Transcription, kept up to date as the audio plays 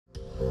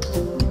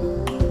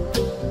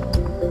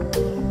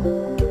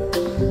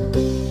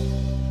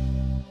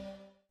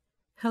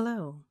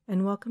Hello,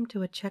 and welcome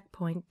to a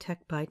Checkpoint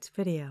Tech Bytes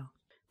video.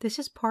 This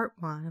is part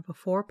 1 of a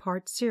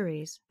 4-part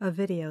series of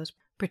videos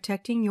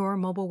protecting your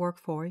mobile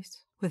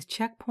workforce with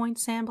Checkpoint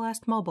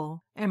SandBlast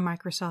Mobile and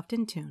Microsoft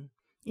Intune.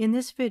 In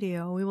this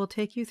video, we will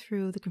take you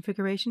through the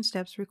configuration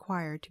steps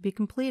required to be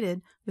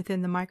completed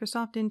within the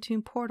Microsoft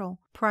Intune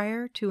portal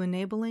prior to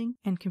enabling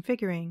and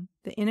configuring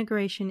the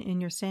integration in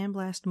your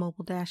SandBlast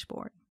mobile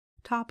dashboard.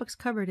 Topics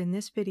covered in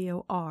this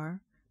video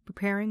are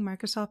preparing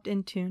Microsoft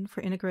Intune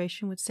for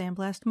integration with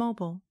SandBlast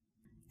Mobile,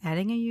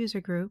 adding a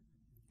user group,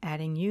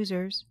 adding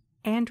users,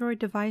 Android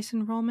device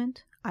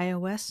enrollment,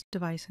 iOS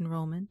device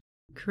enrollment,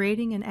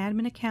 creating an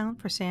admin account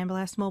for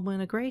SandBlast Mobile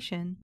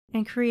integration,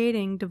 and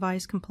creating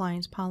device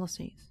compliance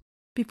policies.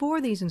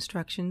 Before these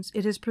instructions,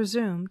 it is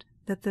presumed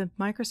that the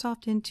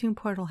Microsoft Intune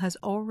portal has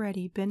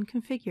already been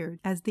configured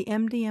as the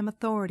MDM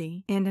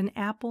authority and an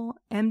Apple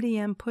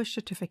MDM push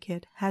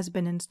certificate has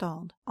been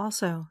installed.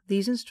 Also,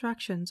 these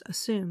instructions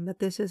assume that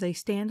this is a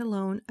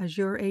standalone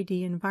Azure AD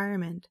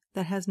environment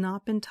that has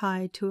not been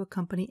tied to a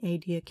company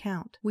AD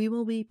account. We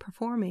will be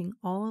performing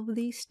all of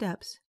these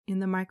steps in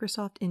the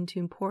Microsoft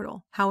Intune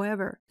portal.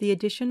 However, the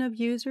addition of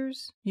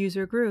users,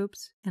 user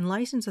groups, and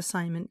license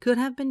assignment could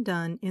have been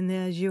done in the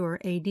Azure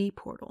AD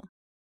portal.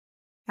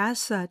 As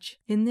such,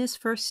 in this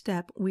first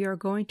step, we are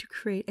going to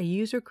create a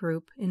user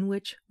group in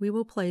which we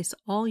will place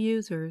all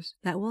users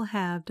that will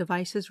have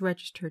devices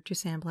registered to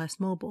SandBlast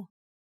Mobile.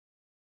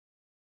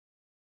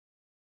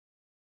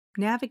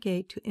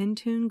 Navigate to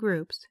Intune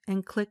Groups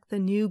and click the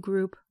New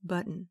Group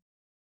button.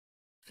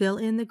 Fill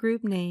in the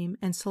group name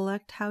and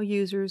select how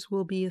users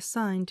will be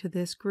assigned to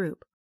this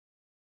group.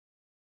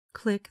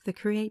 Click the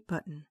Create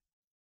button.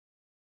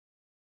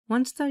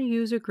 Once the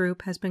user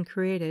group has been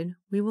created,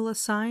 we will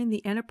assign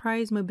the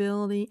Enterprise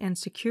Mobility and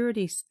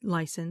Security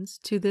license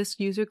to this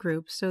user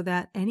group so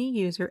that any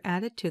user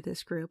added to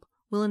this group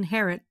will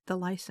inherit the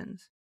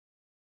license.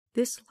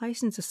 This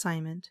license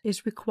assignment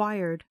is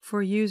required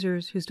for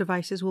users whose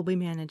devices will be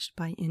managed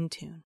by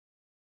Intune.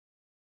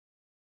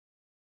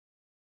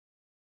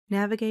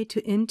 Navigate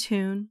to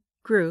Intune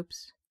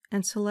Groups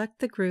and select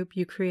the group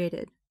you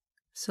created.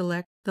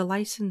 Select the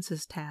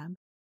Licenses tab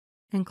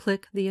and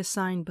click the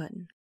Assign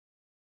button.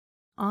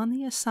 On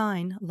the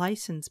Assign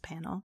License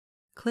panel,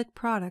 click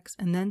Products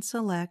and then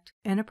select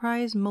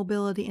Enterprise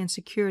Mobility and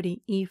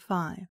Security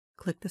E5.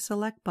 Click the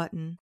Select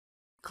button,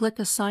 click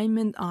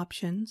Assignment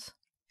Options,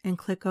 and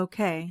click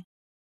OK.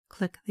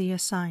 Click the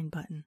Assign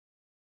button.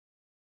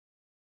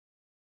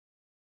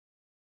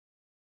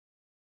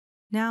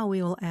 Now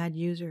we will add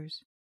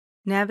users.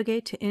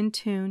 Navigate to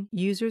Intune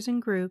Users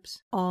and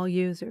Groups, All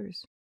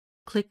Users.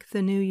 Click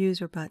the New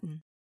User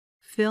button.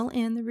 Fill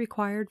in the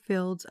required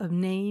fields of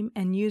name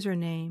and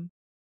username.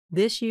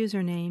 This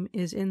username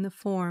is in the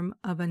form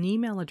of an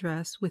email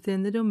address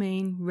within the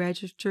domain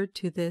registered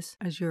to this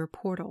Azure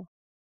portal.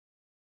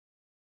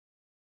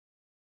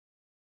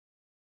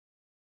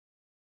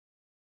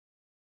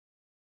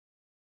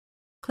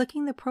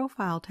 Clicking the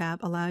Profile tab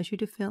allows you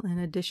to fill in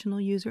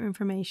additional user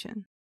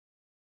information.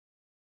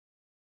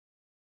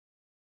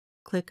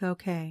 Click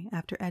OK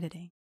after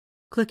editing.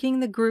 Clicking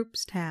the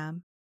Groups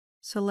tab,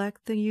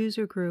 select the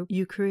user group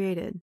you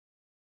created.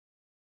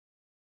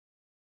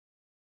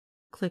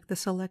 Click the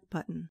Select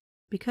button.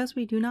 Because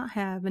we do not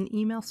have an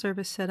email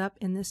service set up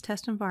in this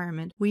test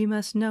environment, we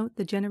must note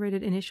the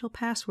generated initial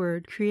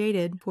password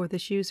created for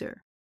this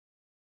user.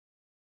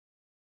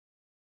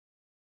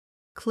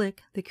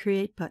 Click the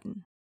Create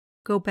button.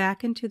 Go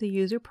back into the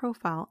user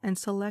profile and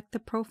select the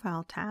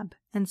Profile tab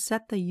and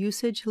set the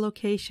usage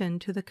location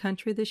to the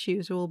country this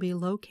user will be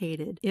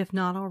located if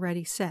not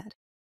already set.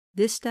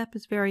 This step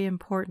is very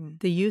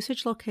important. The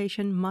usage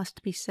location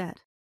must be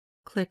set.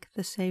 Click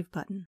the Save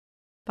button.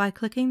 By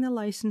clicking the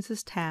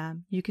Licenses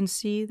tab, you can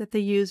see that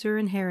the user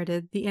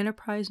inherited the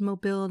Enterprise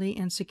Mobility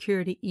and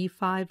Security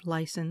E5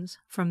 license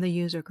from the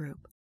user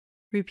group.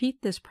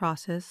 Repeat this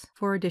process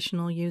for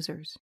additional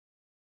users.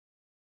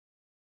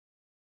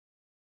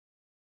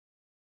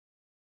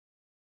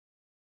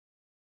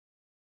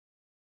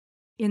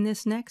 In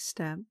this next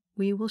step,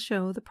 we will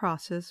show the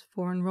process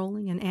for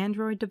enrolling an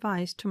Android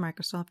device to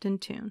Microsoft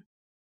Intune.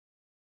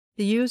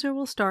 The user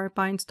will start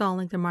by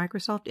installing the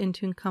Microsoft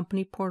Intune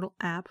Company Portal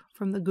app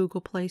from the Google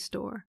Play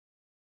Store.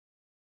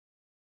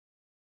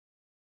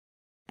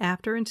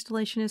 After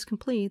installation is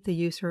complete, the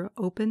user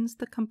opens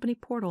the Company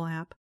Portal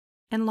app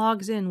and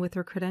logs in with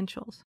their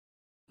credentials.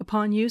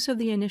 Upon use of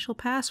the initial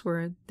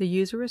password, the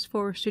user is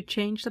forced to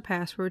change the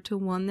password to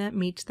one that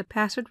meets the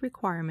password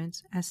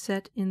requirements as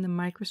set in the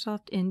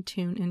Microsoft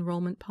Intune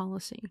enrollment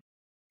policy.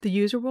 The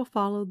user will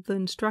follow the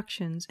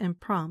instructions and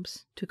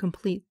prompts to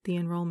complete the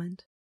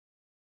enrollment.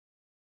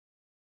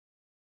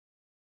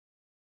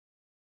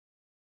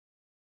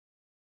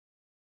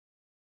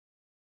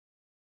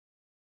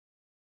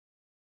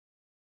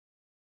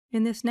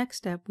 In this next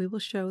step, we will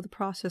show the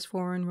process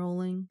for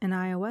enrolling an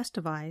iOS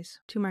device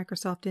to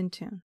Microsoft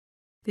Intune.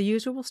 The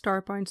user will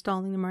start by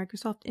installing the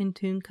Microsoft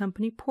Intune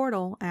Company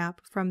Portal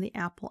app from the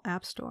Apple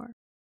App Store.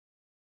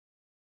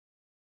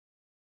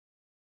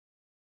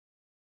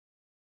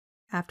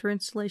 After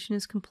installation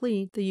is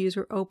complete, the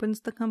user opens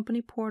the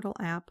company portal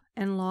app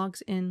and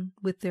logs in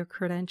with their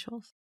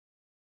credentials.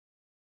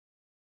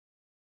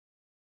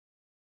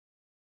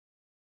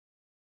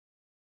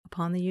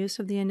 Upon the use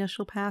of the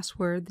initial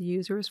password, the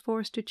user is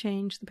forced to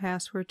change the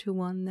password to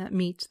one that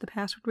meets the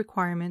password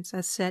requirements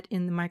as set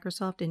in the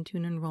Microsoft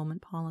Intune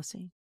enrollment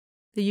policy.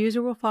 The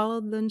user will follow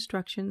the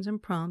instructions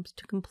and prompts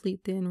to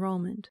complete the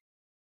enrollment.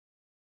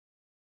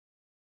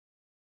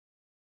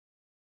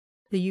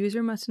 The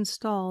user must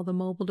install the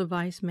mobile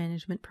device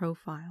management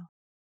profile.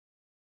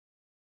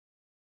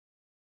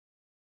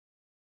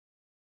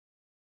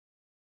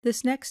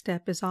 This next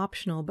step is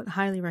optional but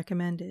highly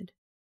recommended.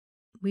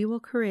 We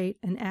will create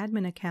an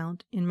admin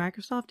account in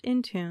Microsoft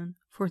Intune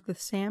for the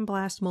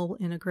SandBlast mobile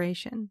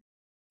integration.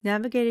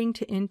 Navigating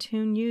to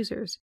Intune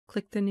users,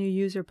 click the New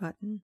User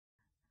button.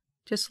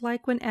 Just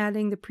like when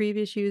adding the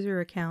previous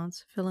user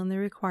accounts, fill in the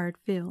required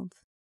fields.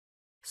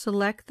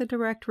 Select the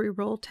Directory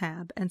Role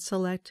tab and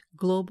select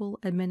Global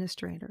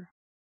Administrator,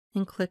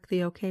 and click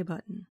the OK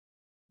button.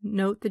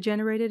 Note the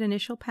generated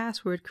initial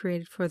password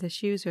created for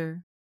this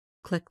user.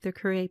 Click the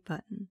Create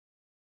button.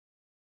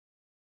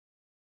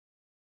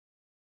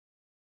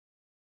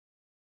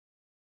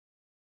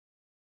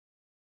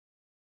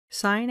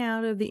 Sign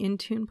out of the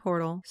Intune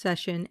portal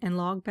session and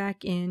log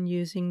back in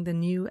using the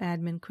new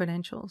admin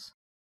credentials.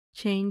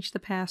 Change the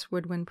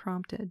password when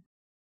prompted.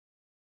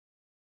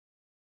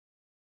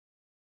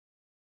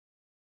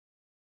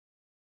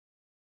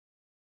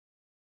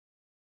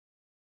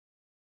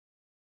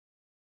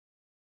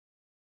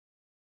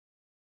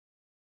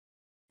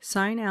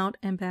 Sign out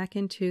and back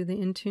into the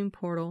Intune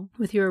portal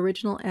with your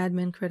original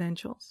admin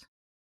credentials.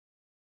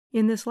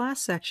 In this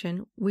last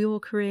section, we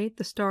will create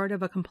the start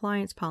of a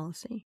compliance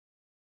policy.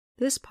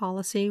 This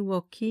policy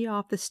will key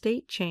off the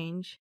state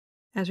change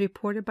as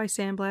reported by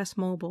SandBlast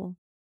Mobile,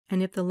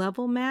 and if the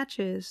level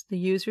matches, the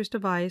user's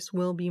device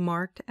will be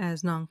marked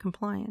as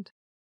non-compliant.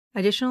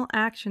 Additional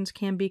actions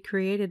can be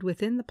created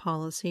within the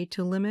policy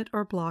to limit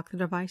or block the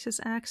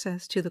device's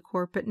access to the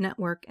corporate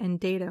network and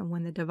data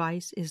when the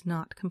device is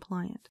not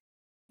compliant.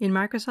 In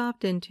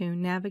Microsoft Intune,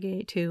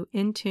 navigate to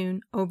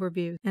Intune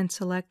Overview and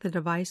select the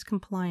Device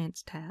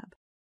Compliance tab.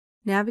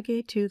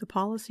 Navigate to the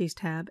Policies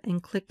tab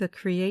and click the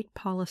Create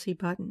Policy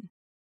button.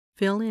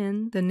 Fill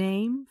in the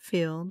name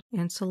field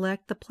and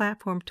select the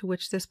platform to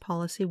which this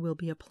policy will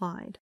be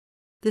applied.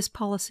 This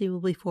policy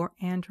will be for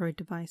Android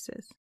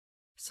devices.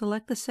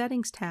 Select the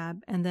Settings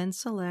tab and then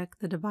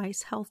select the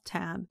Device Health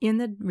tab. In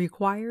the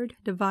Required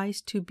Device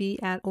to be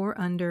at or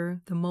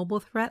under the Mobile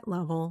Threat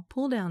Level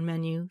pull-down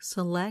menu,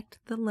 select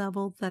the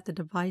level that the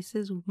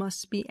devices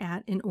must be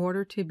at in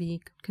order to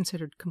be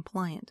considered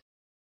compliant.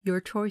 Your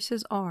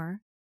choices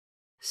are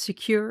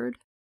Secured,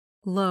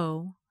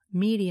 Low,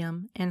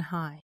 Medium, and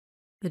High.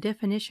 The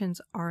definitions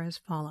are as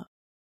follows.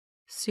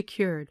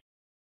 Secured.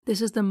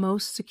 This is the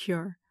most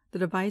secure. The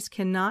device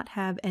cannot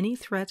have any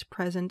threats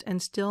present and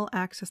still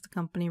access the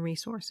company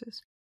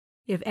resources.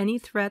 If any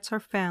threats are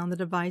found, the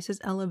device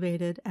is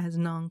elevated as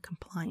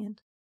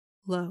non-compliant.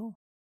 Low.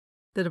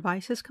 The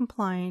device is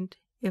compliant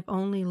if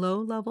only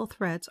low-level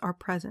threats are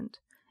present.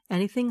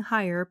 Anything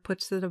higher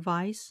puts the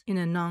device in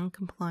a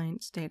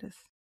non-compliant status.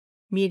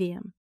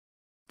 Medium.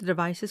 The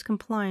device is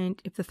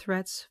compliant if the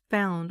threats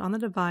found on the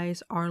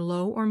device are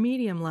low or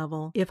medium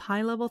level. If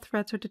high-level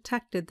threats are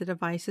detected, the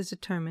device is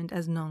determined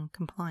as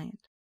non-compliant.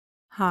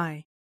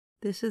 High.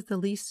 This is the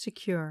least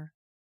secure.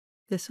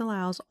 This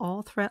allows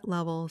all threat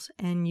levels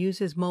and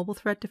uses mobile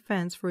threat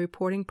defense for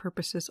reporting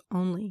purposes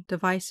only.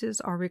 Devices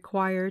are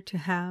required to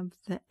have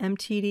the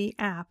MTD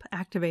app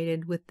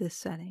activated with this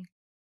setting.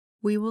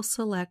 We will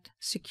select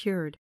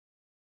Secured.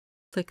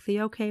 Click the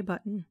OK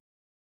button.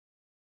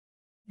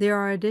 There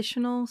are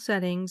additional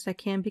settings that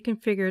can be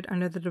configured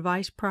under the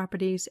Device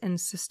Properties and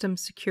System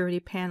Security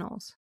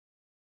panels.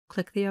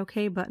 Click the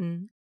OK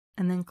button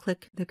and then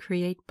click the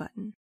Create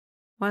button.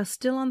 While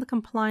still on the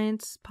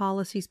Compliance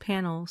Policies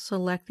panel,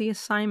 select the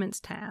Assignments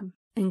tab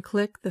and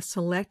click the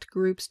Select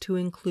Groups to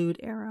Include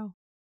arrow.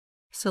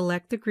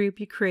 Select the group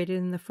you created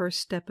in the first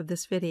step of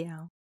this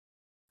video.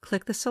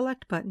 Click the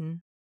Select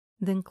button,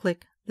 then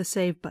click the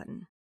Save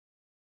button.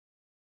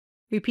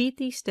 Repeat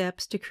these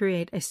steps to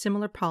create a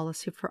similar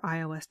policy for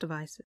iOS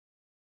devices.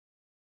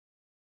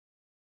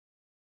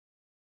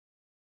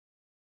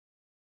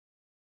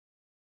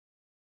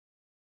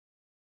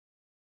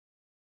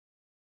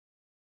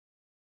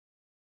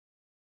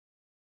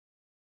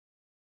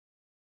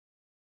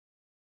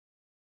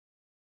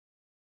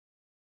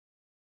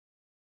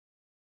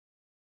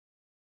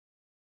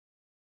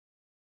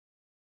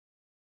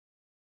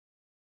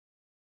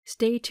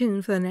 Stay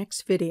tuned for the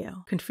next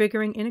video,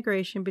 configuring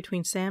integration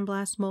between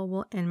SandBlast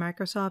Mobile and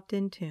Microsoft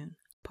Intune,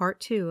 Part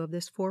 2 of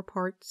this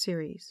 4-part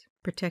series,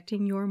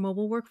 protecting your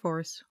mobile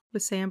workforce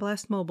with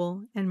SandBlast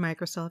Mobile and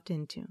Microsoft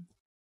Intune.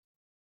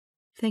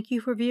 Thank you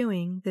for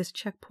viewing this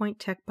Checkpoint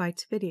Tech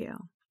Bytes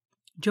video.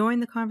 Join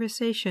the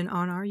conversation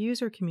on our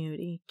user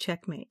community,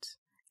 Checkmates,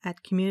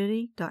 at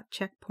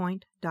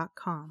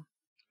community.checkpoint.com.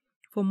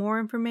 For more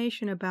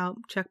information about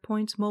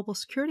Checkpoint's mobile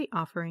security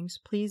offerings,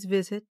 please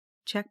visit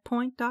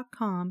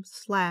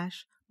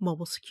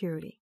checkpoint.com/mobile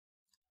security.